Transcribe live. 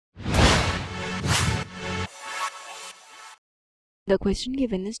The question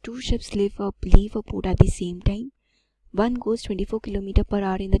given is two ships leave a port at the same time. One goes 24 km per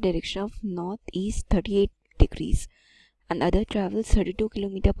hour in the direction of northeast 38 degrees and the other travels 32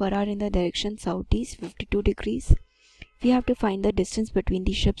 km per hour in the direction southeast 52 degrees. We have to find the distance between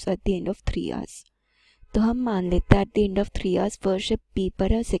the ships at the end of 3 hours. तो हम मान लेते हैं at the end of 3 hours first ship P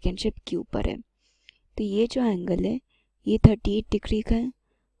पर है, second ship Q पर है. तो ये जो एंगल है ये 38 डिग्री का है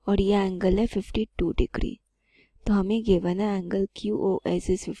और ये एंगल है 52 डिग्री. तो हमें गिवन है angle QOS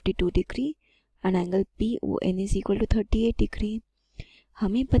is 52 degree and angle PON is equal to 38 degree.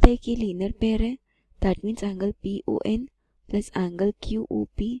 हमें पता है कि लीनियर पेयर है, that means angle PON plus angle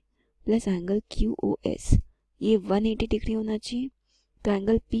QOP plus angle QOS ये 180 डिग्री होना चाहिए. तो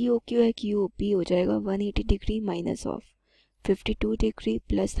एंगल POQ है QOP हो जाएगा 180 degree minus of 52 degree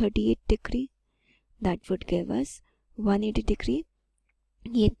plus 38 degree, that would give us 180 degree.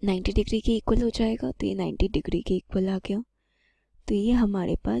 ये 90 डिग्री के इक्वल हो जाएगा, तो ये 90 डिग्री के इक्वल आ गया. तो ये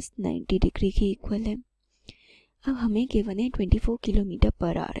हमारे पास 90 डिग्री के इक्वल है. अब हमें गिवन है 24 किलोमीटर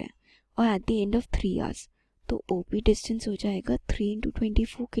पर आवर है और at the end of 3 hours, तो OP डिस्टेंस हो जाएगा 3 ×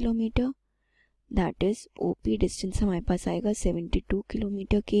 24 kilometre, that is OP distance हमारे पास आएगा 72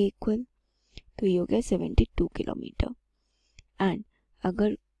 किलोमीटर के इक्वल. तो ये हो गया 72 किलोमीटर. एंड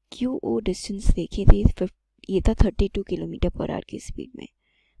अगर QO डिस्टेंस देखें तो ये था 32 किलोमीटर पर आवर की स्पीड में,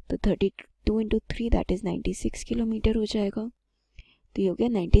 तो 32 × 3 दैट इज़ 96 किलोमीटर हो जाएगा. तो ये हो गया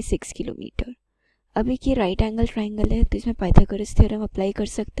 96 किलोमीटर. अब एक ये राइट एंगल ट्राइंगल है तो इसमें पाइथागोरस थ्योरम अप्लाई कर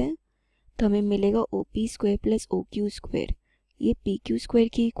सकते हैं. तो हमें मिलेगा OP square plus OQ square ये PQ स्क्वायर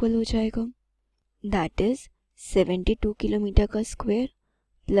के इक्वल हो जाएगा, दैट इज़ 72 किलोमीटर का स्क्वायर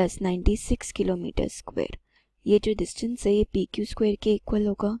प्लस 96 किलोमीटर स्क्वायर. ये जो डिस्टेंस है ये PQ स्क्वायर के इक्वल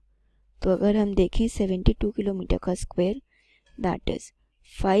होगा. तो अगर हम देखें 72 किलोमीटर का square that is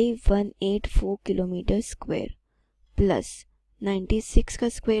 5184 kilometre square plus 96 का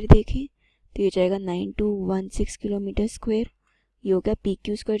स्क्वायर देखें तो ये जाएगा 9216 किलोमीटर स्क्वायर. ये हो गया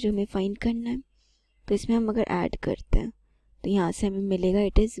PQ स्क्वायर जो हमें फाइंड करना है. तो इसमें हम अगर ऐड करते हैं तो यहाँ से हमें मिलेगा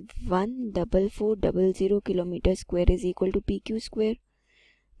it is 14400 kilometre square is equal to PQ square.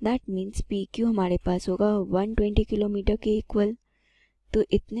 That means PQ हमारे पास होगा 120 किलोमीटर के इक्वल. तो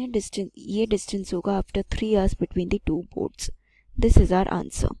इतने डिस्टेंस ये डिस्टेंस होगा after 3 hours between the two boats. This is our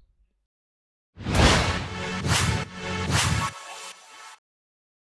answer.